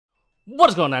What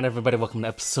is going on, everybody? Welcome to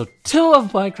episode 2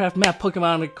 of Minecraft Map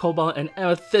Pokemon Cobalt and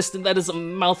Amethyst, and that is a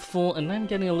mouthful, and I'm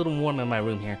getting a little warm in my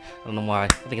room here. I don't know why. I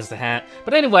think it's the hat.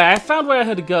 But anyway, I found where I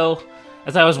had to go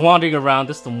as I was wandering around.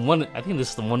 This is the one, I think this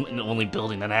is the one and only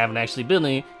building that I haven't actually been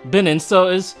in. So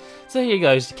here you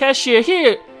go. Cashier,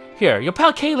 here. Your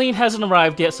pal Kayleen hasn't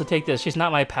arrived yet, so take this. She's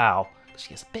not my pal.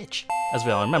 She's a bitch, as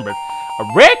we all remembered. A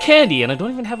rare candy, and I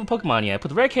don't even have a Pokemon yet. I put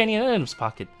the rare candy in his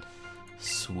pocket.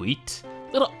 Sweet.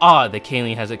 Little odd that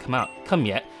Kayleen hasn't come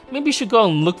yet. Maybe you should go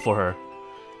and look for her.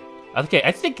 Okay,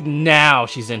 I think now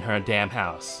she's in her damn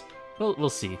house. We'll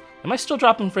see. Am I still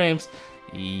dropping frames?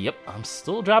 Yep, I'm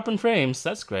still dropping frames.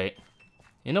 That's great.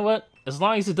 You know what? As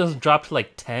long as it doesn't drop to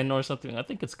like 10 or something, I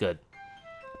think it's good.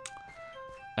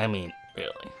 I mean,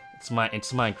 really, it's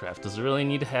Minecraft. Does it really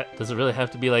need to does it really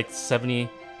have to be like 70,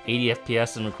 80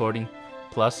 FPS in recording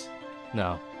plus?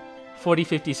 No. 40,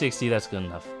 50, 60, that's good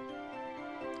enough.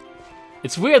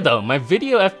 It's weird though, my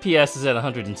video FPS is at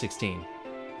 116.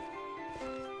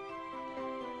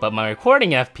 But my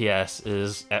recording FPS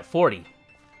is at 40,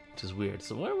 which is weird.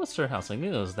 So where was her house? I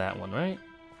knew it was that one, right?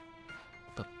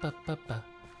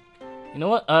 You know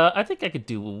what? I think I could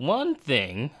do one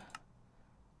thing.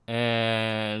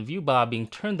 And view bobbing,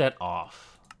 turn that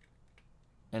off.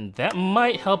 And that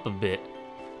might help a bit.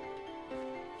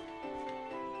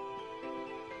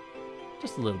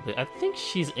 Just a little bit. I think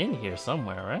she's in here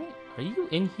somewhere, right? Are you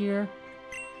in here?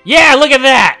 Yeah, look at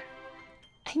that!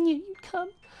 I knew you'd come.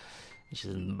 She's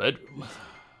in the bedroom.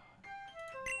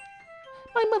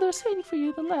 My mother is waiting for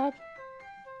you in the lab.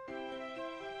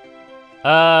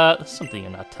 There's something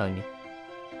you're not telling me.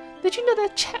 Did you know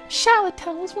that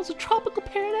Charlottetown was once a tropical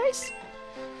paradise?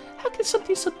 How can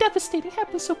something so devastating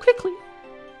happen so quickly?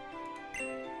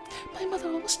 My mother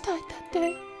almost died that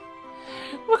day.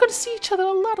 We're gonna see each other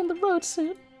a lot on the road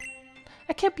soon.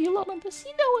 I can't be alone on this,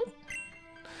 you know it.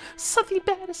 Something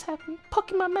bad is happening,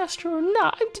 Pokemon Master or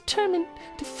not. I'm determined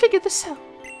to figure this out.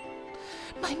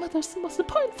 My mother's the most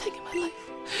important thing in my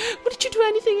life. Wouldn't you do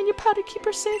anything in your power to keep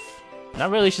her safe? Not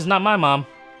really, she's not my mom.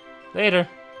 Later.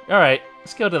 Alright,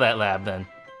 let's go to that lab then.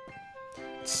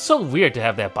 It's so weird to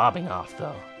have that bobbing off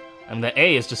though. I mean, the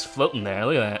A is just floating there,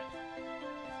 look at that.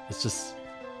 It's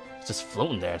just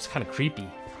floating there, it's kind of creepy.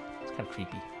 It's kind of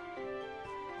creepy.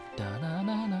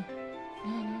 Da-na-na-na.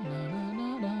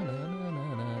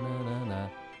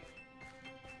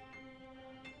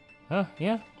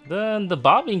 Yeah. Then the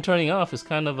bobbing turning off is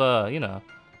kind of, you know,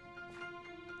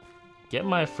 get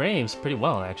my frames pretty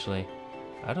well, actually.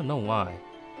 I don't know why.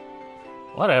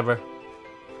 Whatever.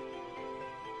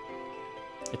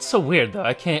 It's so weird, though.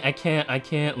 I can't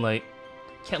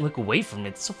look away from it.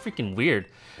 It's so freaking weird.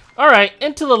 Alright,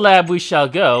 into the lab we shall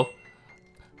go.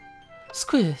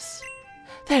 Squiz,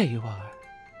 there you are.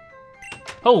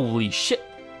 Holy shit.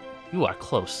 You are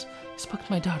close. You spoke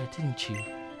to my daughter, didn't you?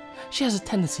 She has a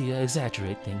tendency to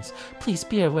exaggerate things. Please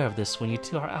be aware of this when you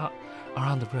two are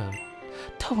on the road.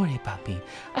 Don't worry about me.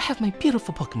 I have my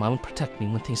beautiful Pokemon to protect me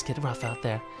when things get rough out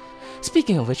there.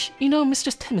 Speaking of which, you know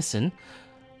Mr. Timison?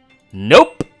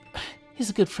 Nope! He's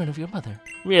a good friend of your mother.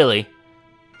 Really?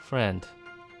 Friend.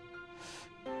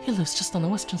 He lives just on the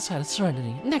western side of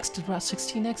Serenity, next to Route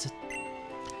 16 exit.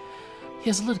 He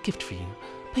has a little gift for you,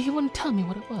 but he wouldn't tell me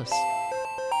what it was.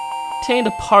 Obtained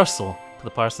a parcel. Put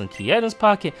the parcel and key in his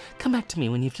pocket. Come back to me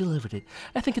when you've delivered it.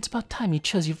 I think it's about time you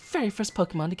chose your very first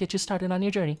Pokemon to get you started on your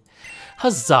journey.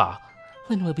 Huzzah!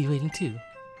 Lynn will be waiting too.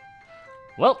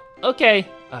 Well, okay.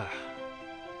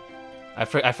 I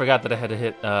forgot that I had to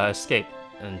hit escape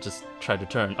and just tried to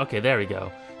turn. Okay, there we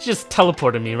go. She just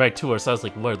teleported me right to her, so I was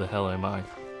like, where the hell am I?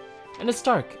 And it's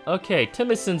dark. Okay,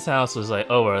 Timison's house was like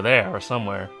over there or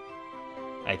somewhere.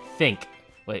 I think.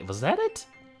 Wait, was that it?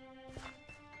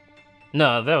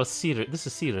 No, that was Cedar. This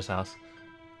is Cedar's house.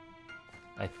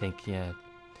 I think, yeah.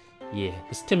 Yeah,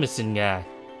 this Timison guy.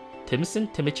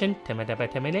 Timison? Timichin?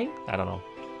 Timidabatiminate? I don't know.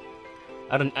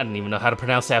 I don't even know how to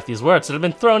pronounce half these words that have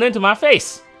been thrown into my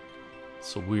face.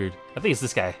 So weird. I think it's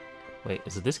this guy. Wait,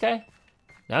 is it this guy?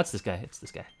 No, it's this guy. It's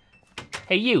this guy.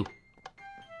 Hey, you.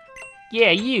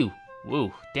 Yeah, you.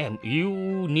 Woo, damn,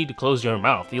 you need to close your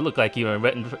mouth. You look like you are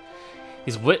waiting for...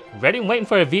 He's waiting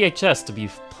for a VHS to be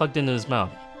plugged into his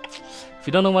mouth. If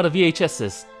you don't know what a VHS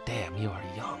is, damn, you are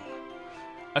young.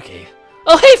 Okay.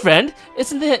 Oh, hey, friend!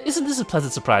 Isn't this a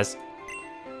pleasant surprise?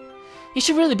 You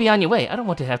should really be on your way. I don't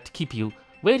want to have to keep you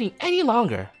waiting any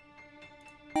longer.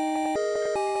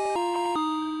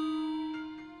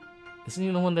 Isn't he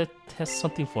the one that has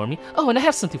something for me? Oh, and I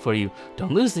have something for you.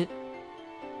 Don't lose it.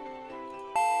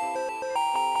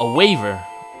 A waiver.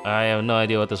 I have no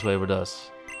idea what this waiver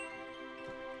does.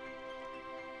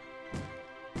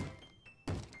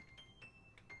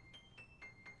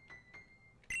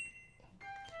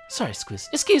 Sorry, Squiz.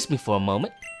 Excuse me for a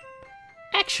moment.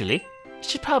 Actually, you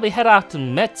should probably head off to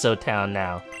Mezzo Town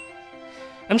now.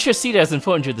 I'm sure Cedar has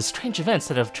informed you of the strange events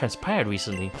that have transpired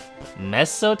recently.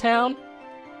 Mezzo Town?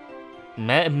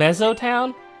 Mezzo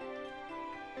Town?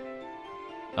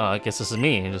 Oh, I guess this is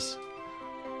me.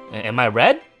 Am I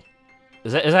red?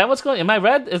 Is that what's going on? Am I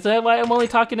red? Is that why I'm only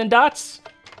talking in dots?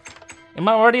 Am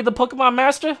I already the Pokemon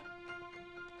Master?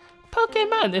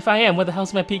 Pokemon! If I am, where the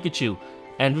hell's my Pikachu?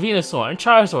 And Venusaur, and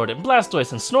Charizard, and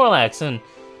Blastoise, and Snorlax, and...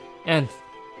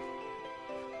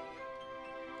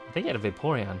 I think he had a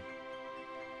Vaporeon.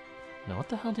 No, what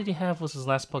the hell did he have was his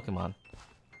last Pokemon?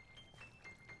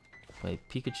 Wait,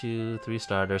 Pikachu, 3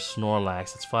 starters,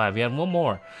 Snorlax, that's 5. He had one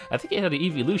more. I think he had an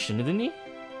evolution, didn't he?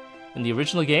 In the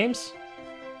original games?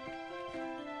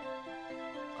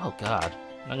 Oh god,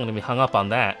 I'm gonna be hung up on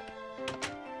that.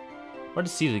 Where did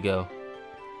Cedar go?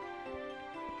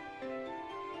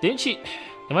 Didn't she...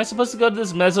 Am I supposed to go to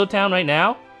this Mezzo Town right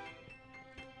now?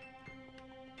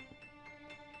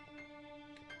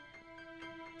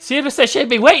 Cedar said she'd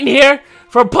be waiting here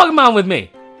for a Pokemon with me!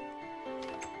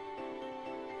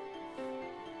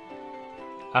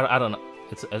 I don't know.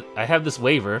 I have this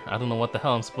waiver. I don't know what the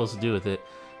hell I'm supposed to do with it.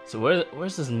 So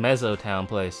where's this Mezzo Town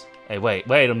place? Hey, wait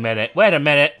a minute. Wait a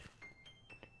minute!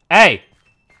 Hey!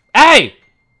 Hey!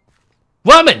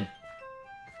 Woman!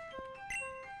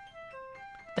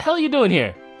 The hell are you doing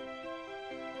here?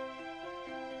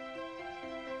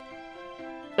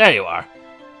 There you are.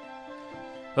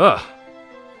 Ugh.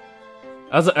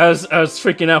 I was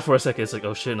freaking out for a second. It's like,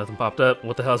 oh shit, nothing popped up.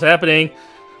 What the hell's happening?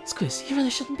 Squiz, you really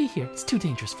shouldn't be here. It's too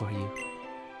dangerous for you.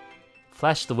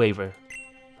 Flash the waiver.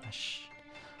 Flash.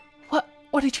 What?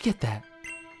 Where did you get that?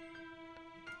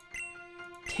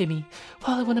 Timmy,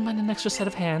 while I wouldn't mind an extra set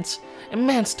of hands, a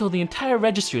man stole the entire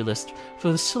registry list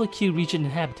for the Silicu region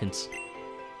inhabitants.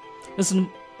 It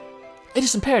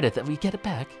is imperative that we get it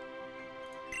back.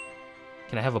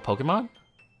 Can I have a Pokemon?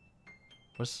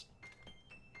 Where's...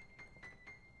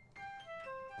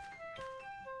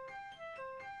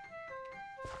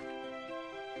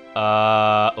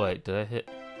 Wait, did I hit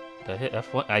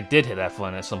F1? I did hit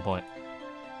F1 at some point.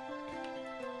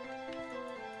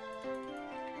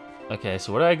 Okay,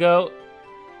 so where do I go?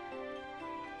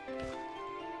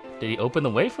 Did he open the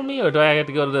way for me, or do I have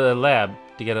to go to the lab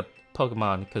to get a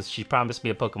Pokemon? Because she promised me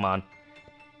a Pokemon.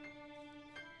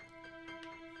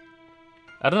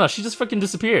 I don't know, she just freaking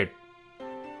disappeared.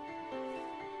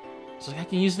 So I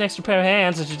can use an extra pair of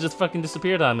hands, and she just fucking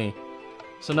disappeared on me.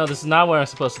 So no, this is not where I'm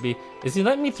supposed to be. Is he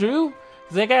letting me through?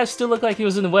 Because that guy still looked like he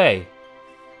was in the way.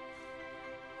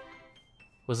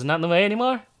 Was it not in the way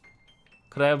anymore?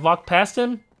 Could I have walked past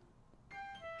him?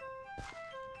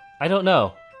 I don't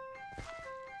know.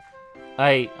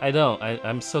 I don't.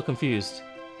 I'm so confused.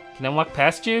 Can I walk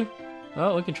past you?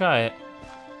 Oh, we can try it.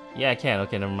 Yeah, I can.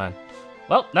 Okay, never mind.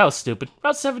 Well, that was stupid.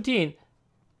 Route 17.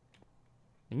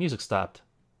 The music stopped.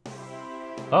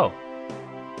 Oh.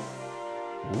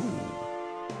 Ooh.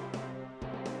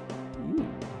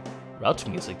 Route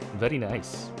music, very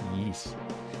nice. Yes.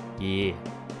 Yeah.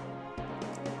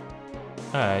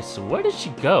 Alright, so where did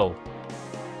she go?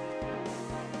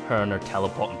 Her and her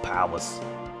teleporting powers.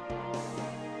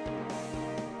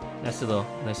 Nice little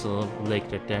lake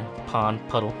right there. Pond,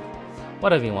 puddle.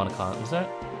 Whatever you want to call it. Is that?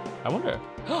 I wonder.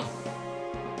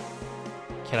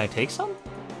 Can I take some?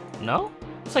 No?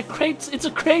 It's like crates. It's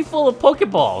a crate full of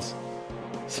Pokeballs.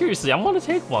 Seriously, I want to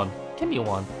take one. Give me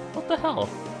one. What the hell?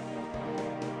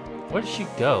 Where did she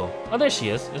go? Oh, there she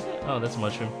is. Is it? Oh, that's a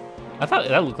mushroom. I thought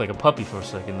that looked like a puppy for a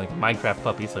second, like a Minecraft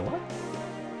puppy. It's like, what?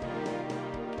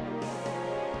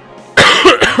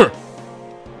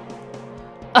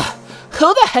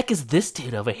 Who the heck is this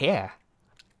dude over here?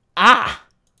 Ah!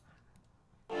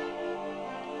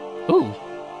 Ooh.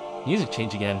 Music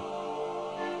change again.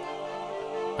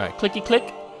 Alright, clicky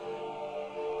click.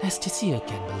 Nice to see you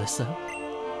again, Melissa.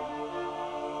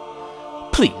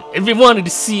 Please, if you wanted to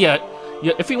see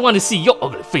your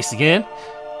ugly face again.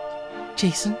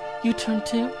 Jason, you turn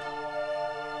too?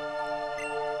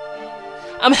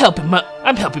 I'm helping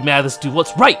Mathis do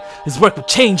what's right. His work will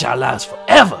change our lives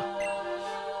forever.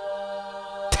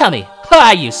 Tell me, who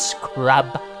are you,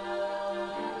 scrub?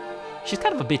 She's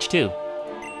kind of a bitch too.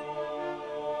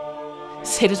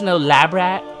 Say there's no lab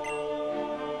rat?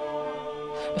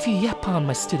 If you yap on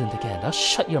my student again, I'll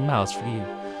shut your mouths for you.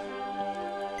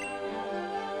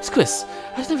 Squiz,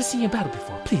 I've never seen you in battle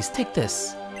before. Please, take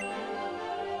this.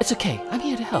 It's okay, I'm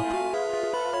here to help.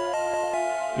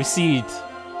 Received.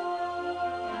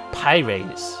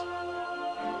 Pyrates.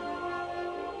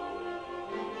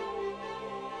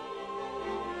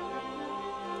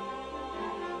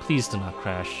 Please do not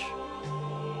crash.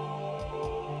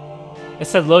 It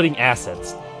said loading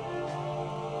assets.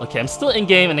 Okay, I'm still in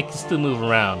game and I can still move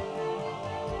around.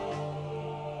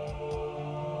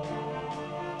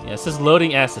 Yeah, it says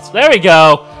loading assets. There we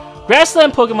go!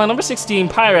 Grassland Pokemon number 16,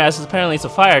 Pyraz, is apparently it's a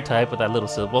fire type with that little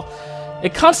symbol.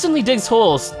 It constantly digs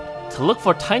holes to look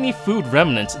for tiny food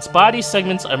remnants. Its body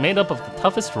segments are made up of the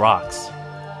toughest rocks.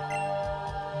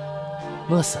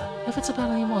 Melissa, if it's about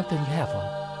all you want, then you have one.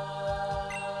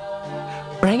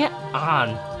 Bring it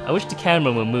on! I wish the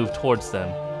camera would move towards them.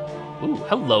 Ooh,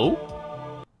 hello!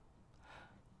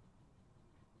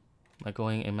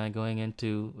 Am I going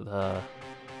into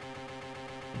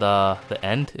the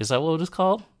end? Is that what it is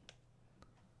called?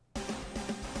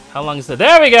 How long is that?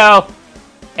 There we go!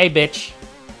 Hey, bitch.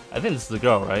 I think this is the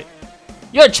girl, right?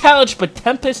 You're challenged by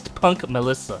Tempest Punk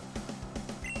Melissa.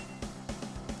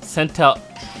 Sent out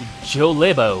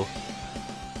Jolebo.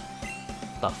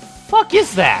 The fuck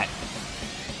is that?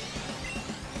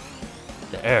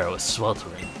 The air was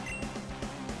sweltering.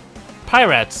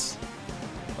 Pirates.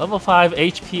 Level 5,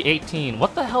 HP 18.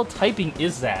 What the hell typing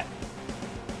is that?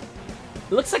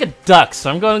 It looks like a duck, so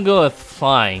I'm gonna go with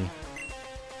flying.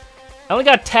 I only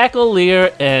got Tackle,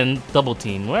 Leer, and Double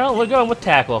Team. Well, we're going with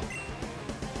Tackle.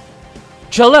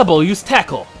 Jalebo, use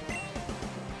Tackle.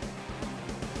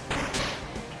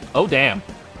 Oh, damn.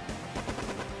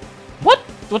 What?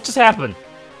 What just happened?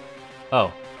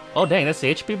 Oh. Oh, dang, that's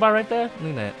the HP bar right there?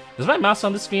 Look at that. Is my mouse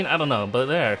on the screen? I don't know, but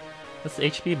there. That's the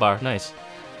HP bar. Nice.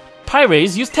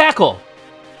 Pyraze, use Tackle.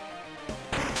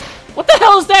 What the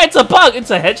hell is that? It's a bug. It's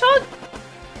a hedgehog?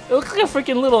 It looks like a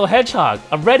freaking little hedgehog.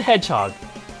 A red hedgehog.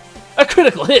 A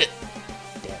critical hit.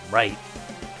 Damn right.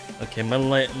 Okay, my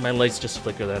lights just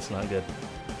flicker. That's not good.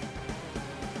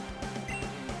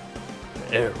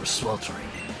 The air was sweltering.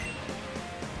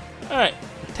 Alright,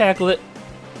 tackle it.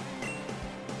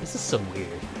 This is so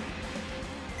weird.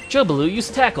 Jobaloo, use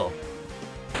Tackle.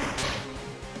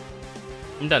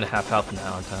 I'm down to half health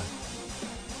now, aren't I?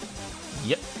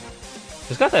 Yep.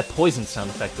 It's got that poison sound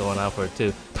effect going on for it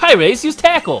too. Pyraze, use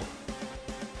Tackle!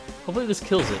 Hopefully this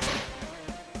kills it.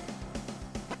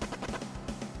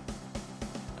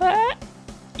 Ah.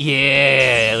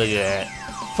 Yeah, look at that.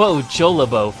 Foe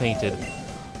Jolebo fainted.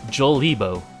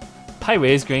 Jolebo.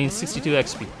 Pyraze gained 62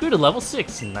 XP. Grew to level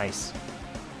 6. Nice.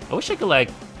 I wish I could, like,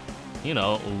 you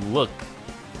know, look.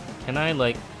 Can I,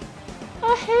 like...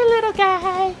 Oh, hey, little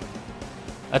guy!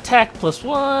 Attack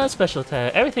 +1, special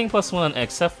attack, everything +1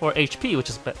 except for HP, which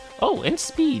is oh, and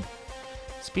speed.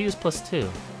 Speed is +2.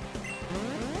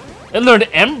 And learned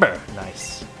Ember,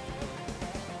 nice.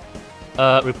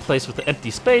 Replaced with the empty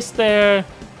space there.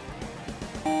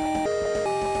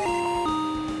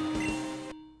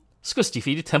 Squish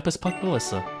defeated Tempest Punk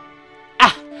Melissa.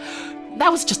 Ah, that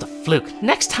was just a fluke.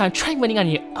 Next time, try winning on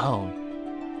your own.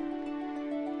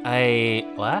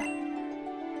 What?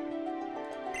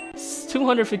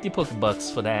 250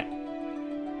 Pokebucks for that.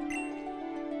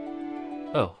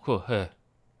 Oh, cool. That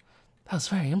was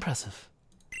very impressive.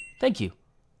 Thank you.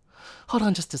 Hold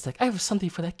on just a sec. I have something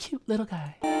for that cute little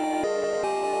guy.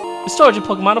 Restored your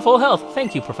Pokemon to full health.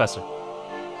 Thank you, Professor.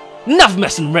 Enough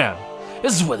messing around.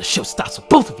 This is where the show stops with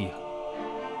both of you.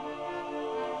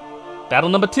 Battle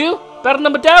number 2. Battle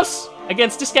number dose.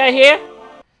 Against this guy here.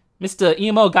 Mr.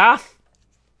 Emo Goth.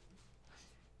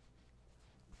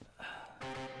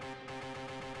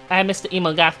 Alright, Mr.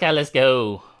 Emo Goth guy, let's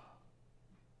go.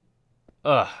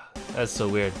 Ugh, that's so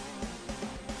weird.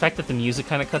 The fact that the music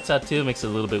kind of cuts out too makes it a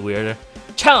little bit weirder.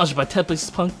 Challenged by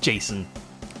Tempest Punk Jason.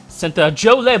 Sent out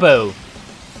Joe Lebo.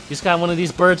 He's got one of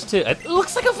these birds too. It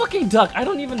looks like a fucking duck. I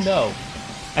don't even know.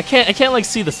 I can't like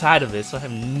see the side of this, so I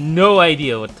have no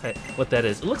idea what that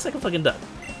is. It looks like a fucking duck.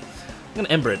 I'm gonna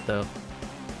ember it though.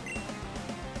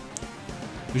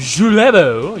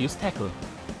 Julebo, use Tackle.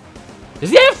 Does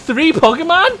he have 3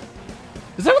 Pokemon?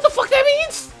 Is that what the fuck that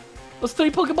means? Those 3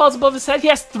 Pokeballs above his head? He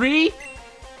has 3? He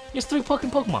has 3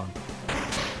 fucking Pokemon.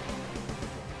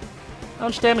 How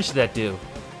much damage did that do?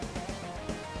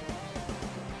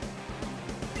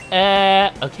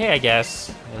 Okay, I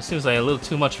guess. It seems like a little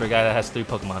too much for a guy that has 3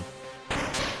 Pokemon.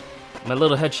 My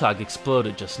little hedgehog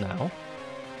exploded just now.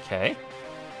 Okay.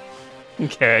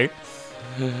 Okay.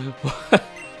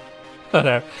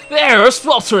 Whatever. The air is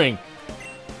sweltering!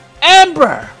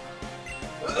 Ember!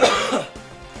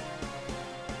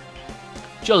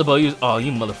 Jollibo, use. Oh,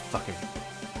 you motherfucker.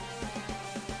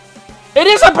 It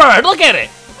is a bird! Look at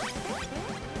it!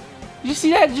 Did you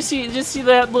see that? Did you see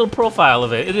that little profile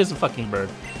of it? It is a fucking bird.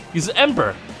 Use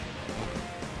Ember.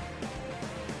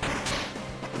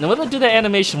 Now, whether do that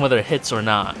animation whether it hits or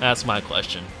not, that's my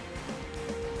question.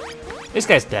 This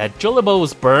guy's dead. Jollibo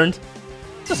was burned.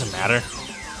 Doesn't matter.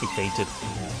 He fainted.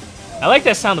 I like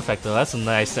that sound effect though. That's a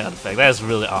nice sound effect. That is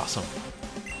really awesome.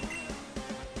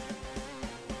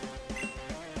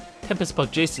 Tempest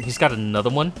Bug Jason, he's got another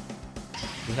one.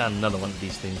 He's got another one of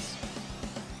these things.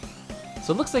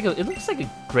 So it looks like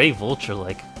a gray vulture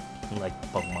like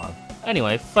Pokemon.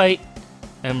 Anyway, fight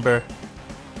Ember.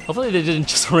 Hopefully they didn't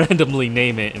just randomly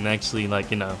name it and actually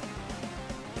like, you know,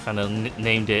 kind of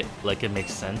named it like it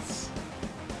makes sense.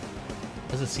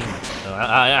 Doesn't seem like it. No,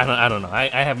 I don't know. I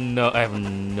have no way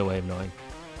of knowing.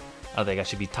 I don't think I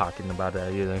should be talking about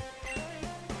that either.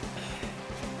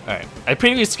 Alright, I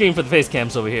preview screen for the face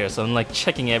cams over here, so I'm like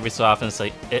checking it every so often. It's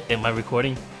like, am I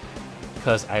recording?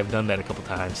 Because I've done that a couple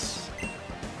times.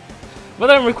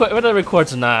 Whether it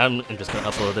records or not, I'm just gonna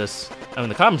upload this. I mean,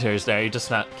 the commentary is there. You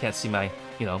just can't see my,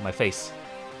 you know, my face.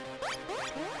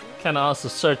 Kind of also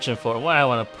searching for why I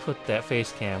want to put that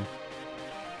face cam.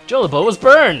 Jolabo was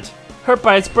burned. Hurt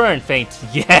by its burn. Faint.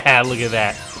 Yeah, look at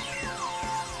that.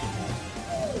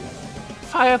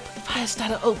 Fire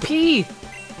starter OP.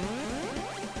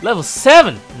 Level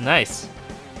 7. Nice.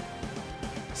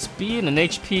 Speed and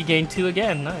HP gain 2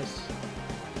 again. Nice.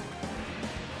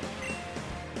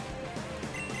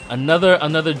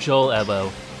 Another Joel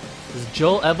Ebo. Is it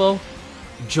Joel Ebo?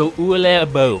 Joel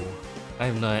Ebo. I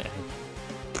have no idea.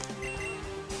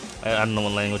 I don't know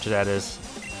what language that is.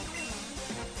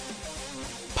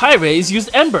 Pyrays used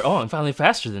Ember. Oh, I'm finally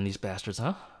faster than these bastards,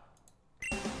 huh?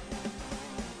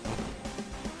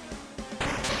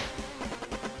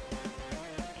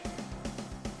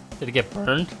 Did it get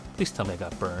burned? Please tell me I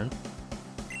got burned.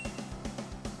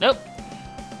 Nope.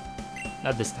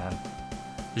 Not this time.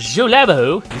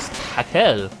 Jolabo used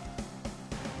Tackle.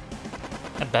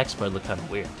 That backspread looked kind of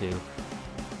weird, too.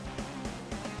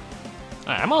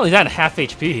 Alright, I'm only down to half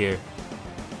HP here.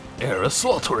 Era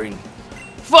sweltering.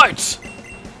 Fight!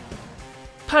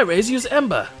 Pyrays use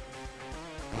Ember.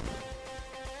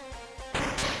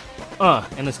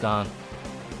 And it's gone.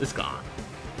 It's gone.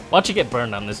 Watch it get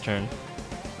burned on this turn.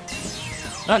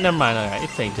 Oh, never mind. Alright, it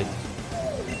fainted.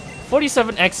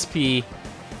 47 XP.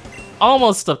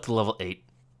 Almost up to level 8.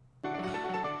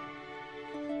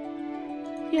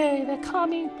 Yay, that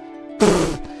calming.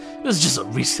 This is just a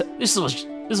this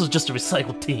was just a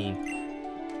recycled team.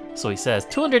 So he says,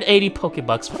 280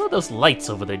 Pokebucks. What are those lights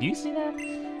over there? Do you see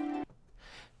that?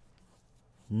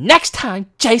 Next time,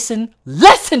 Jason,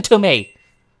 listen to me.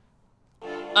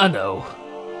 I know.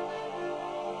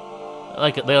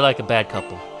 They're like a bad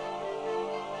couple.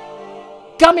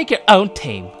 Go make your own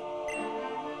team.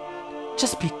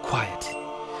 Just be quiet.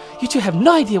 You two have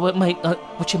no idea what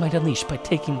you might unleash by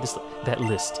taking that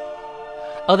list.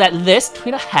 Oh, that list?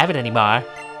 We don't have it anymore.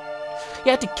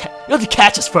 You have to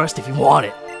catch us first if you want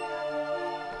it.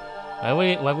 Why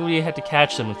would we have to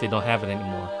catch them if they don't have it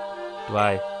anymore? Do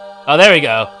I? Oh, there we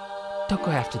go. Don't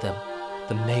go after them.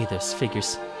 The Mathis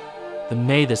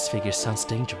figures sounds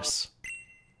dangerous.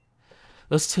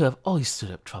 Those two have always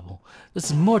stood up trouble.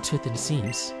 There's more to it than it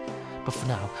seems. But for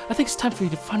now, I think it's time for you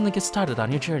to finally get started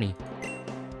on your journey.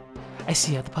 I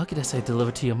see you have the Pokédex I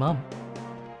delivered to your mom.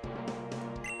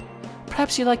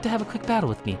 Perhaps you'd like to have a quick battle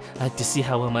with me. I'd like to see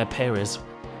how well my Pyrays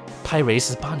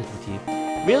is bonded with you.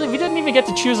 Really? We didn't even get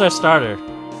to choose our starter.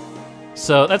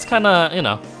 So that's kinda, you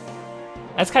know,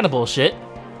 that's kinda bullshit.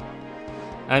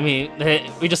 I mean,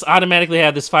 we just automatically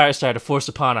had this fire starter forced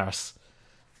upon us.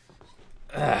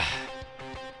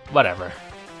 Whatever.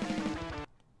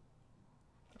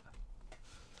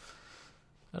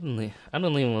 I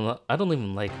don't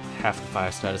even like half the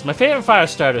fire starters. My favorite fire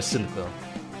starter is Cyndaquil.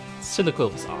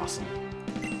 Cyndaquil was awesome.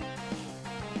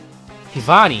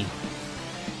 Hivani.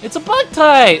 It's a bug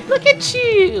type! Look at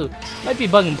you! Might be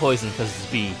bug and poison because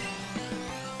it's B.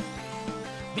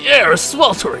 The air is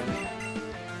sweltering!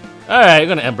 Alright, we're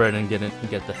gonna Ember it and get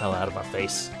the hell out of our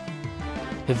face.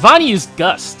 Hivani used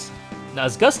Gust. Now,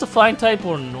 is Gust a flying type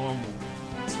or normal?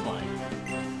 It's flying.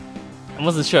 I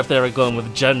wasn't sure if they were going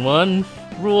with Gen 1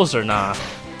 rules or not.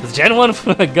 Because Gen 1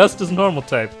 Gust is normal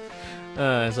type.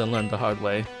 As I learned the hard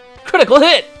way. Critical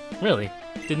hit! Really?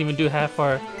 Didn't even do half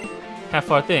our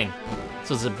thing.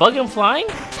 So is it bug and flying?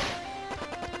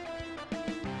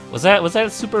 Was that a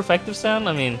super effective sound?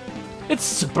 I mean, it's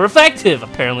super effective!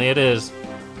 Apparently it is.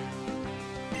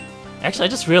 Actually, I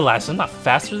just realized I'm not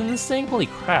faster than this thing. Holy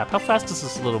crap, how fast is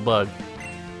this little bug?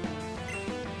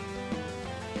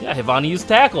 Yeah, Hivani used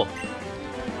Tackle.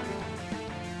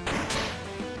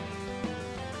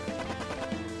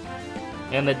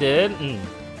 And I did?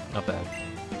 Not bad.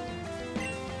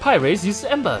 Pyrays used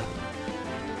Ember.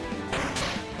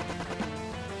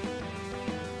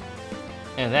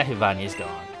 And that Hivani is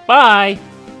gone. Bye!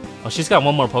 Oh, she's got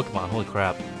one more Pokemon. Holy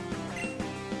crap.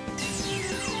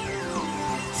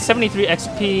 73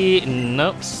 XP.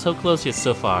 Nope, so close yet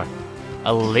so far.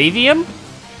 A Lavium?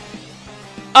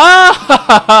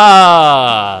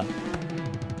 Ah!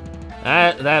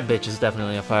 That bitch is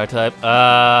definitely a fire type.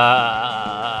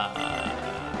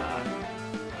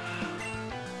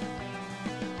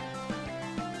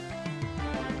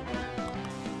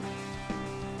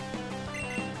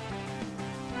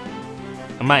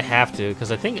 I might have to,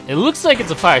 because I think it looks like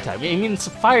it's a fire type. I mean, it's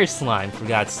a fire slime, for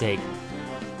God's sake.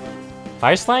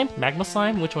 Fire slime? Magma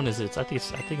slime? Which one is it? I think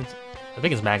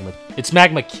it's magma. It's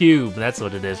magma cube. That's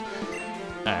what it is. All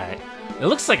right. It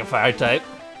looks like a fire type.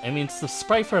 I mean, it's the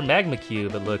sprite for a magma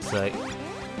cube. It looks like.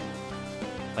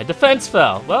 My defense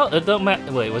fell. Well, it don't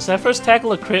matter. Wait, was that first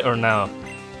tackle a crit or no?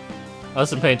 I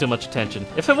wasn't paying too much attention.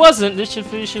 If it wasn't, this should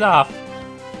finish it off.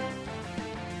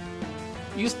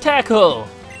 Use tackle.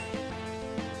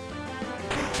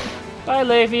 Bye,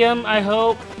 Lavium, I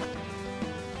hope.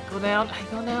 Go down, I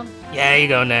go down? Yeah, you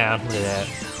go down. Look at that.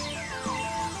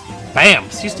 Bam!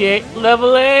 68,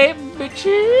 level 8,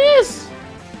 bitches!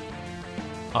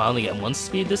 Oh, I only got 1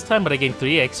 speed this time, but I gained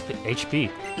 3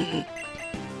 HP.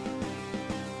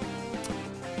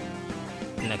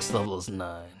 Next level is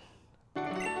 9.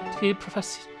 Defeated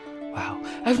Professor. Wow,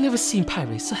 I've never seen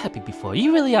Pirates so happy before.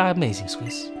 You really are amazing,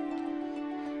 Swiss.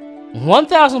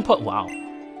 1,000 wow.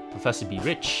 Professor be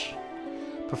rich.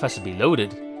 Professor be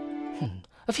loaded.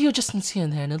 A few adjustments here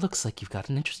and there, and it looks like you've got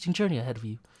an interesting journey ahead of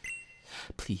you.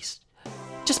 Please,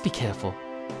 just be careful.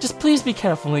 Just please be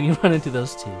careful when you run into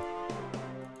those two.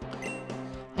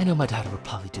 I know my daughter would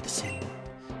probably do the same.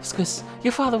 Squiss,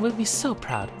 your father would be so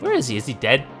proud. Where is he? Is he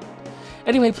dead?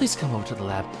 Anyway, please come over to the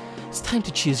lab. It's time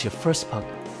to choose your first pug.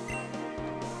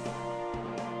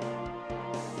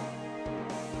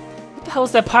 What the hell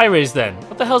is that Pyrays then?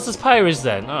 What the hell is this Pyrays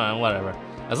then? Oh, whatever.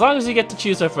 As long as you get to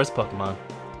choose our first Pokemon.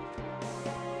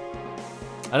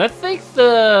 And I think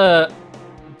the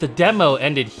demo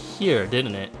ended here,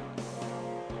 didn't it?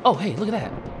 Oh, hey, look at that.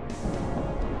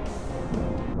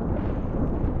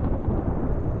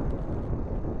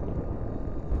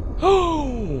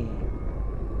 Oh!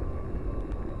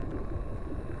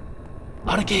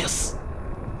 Arceus!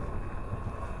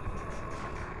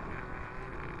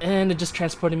 And it just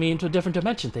transported me into a different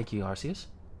dimension. Thank you, Arceus.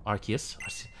 Arceus.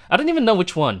 I don't even know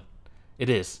which one it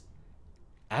is.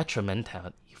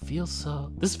 Atramental. You feel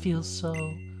so... This feels so...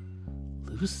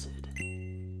 lucid.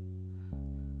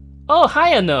 Oh,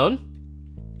 hi, Unknown!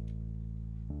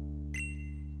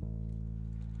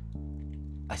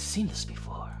 I've seen this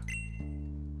before.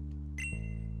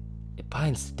 It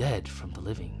binds the dead from the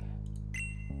living.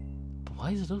 But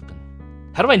why is it open?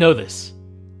 How do I know this?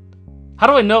 How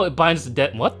do I know it binds the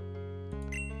dead? What?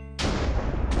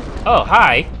 Oh,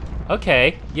 hi.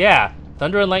 Okay, yeah.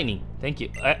 Thunder and lightning. Thank you.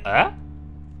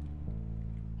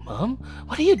 Mom?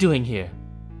 What are you doing here?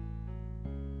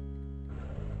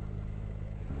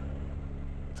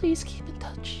 Please keep in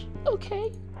touch,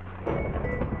 okay?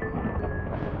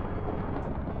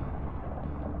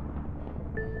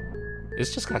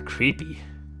 This just got creepy.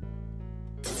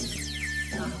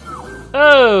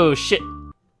 Oh, shit.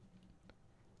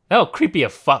 Oh, creepy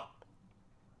as fuck.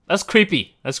 That's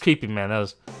creepy. That's creepy, man. That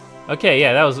was... Okay,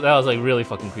 yeah, that was like really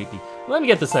fucking creepy. Let me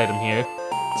get this item here.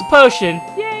 It's a potion.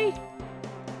 Yay!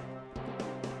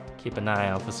 Keep an eye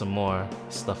out for some more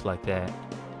stuff like that.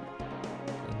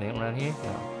 Anything around here?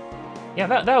 No. Yeah,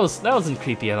 that wasn't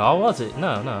creepy at all, was it?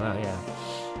 No, yeah.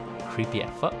 Creepy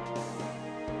as fuck.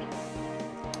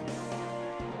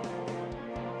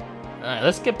 Alright,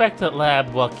 let's get back to the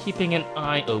lab while keeping an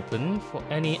eye open for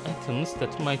any items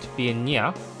that might be in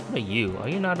here. What are you? Are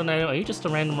you not an item? Are you just a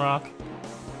random rock?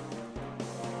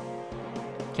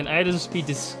 Can items be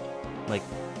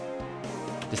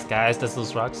disguised as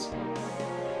those rocks?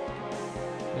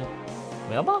 Yeah.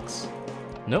 Mailbox?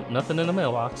 Nope, nothing in the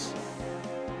mailbox.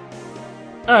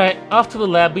 Alright, off to the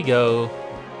lab we go.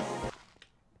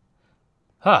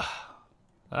 Huh.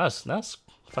 That's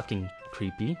fucking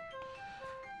creepy.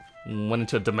 Went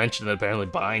into a dimension that apparently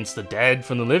binds the dead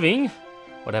from the living.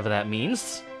 Whatever that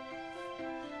means.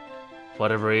 For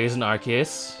whatever reason,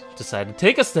 Arceus decided to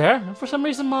take us there. And for some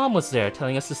reason, Mom was there,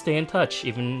 telling us to stay in touch,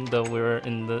 even though we were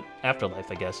in the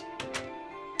afterlife, I guess.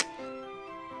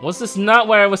 Was this not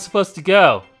where I was supposed to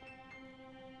go?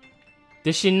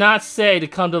 Did she not say to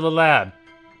come to the lab?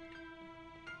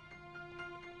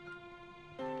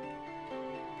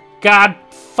 God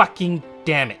fucking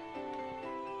damn it.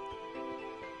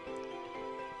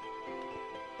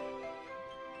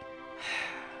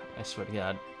 I swear to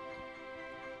God.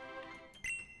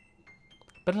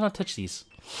 Better not touch these.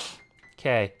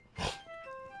 Okay.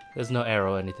 There's no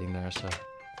arrow or anything there, so.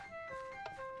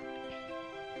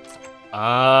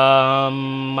 Well,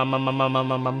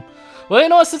 you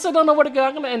know what, since I don't know where to go,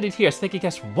 I'm going to end it here. So thank you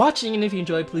guys for watching, and if you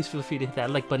enjoyed, please feel free to hit that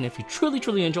like button. If you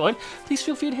truly enjoyed, please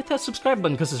feel free to hit that subscribe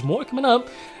button, because there's more coming up,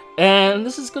 and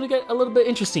this is going to get a little bit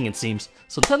interesting, it seems.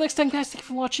 So until next time, guys, thank you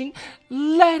for watching.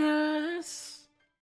 Laters!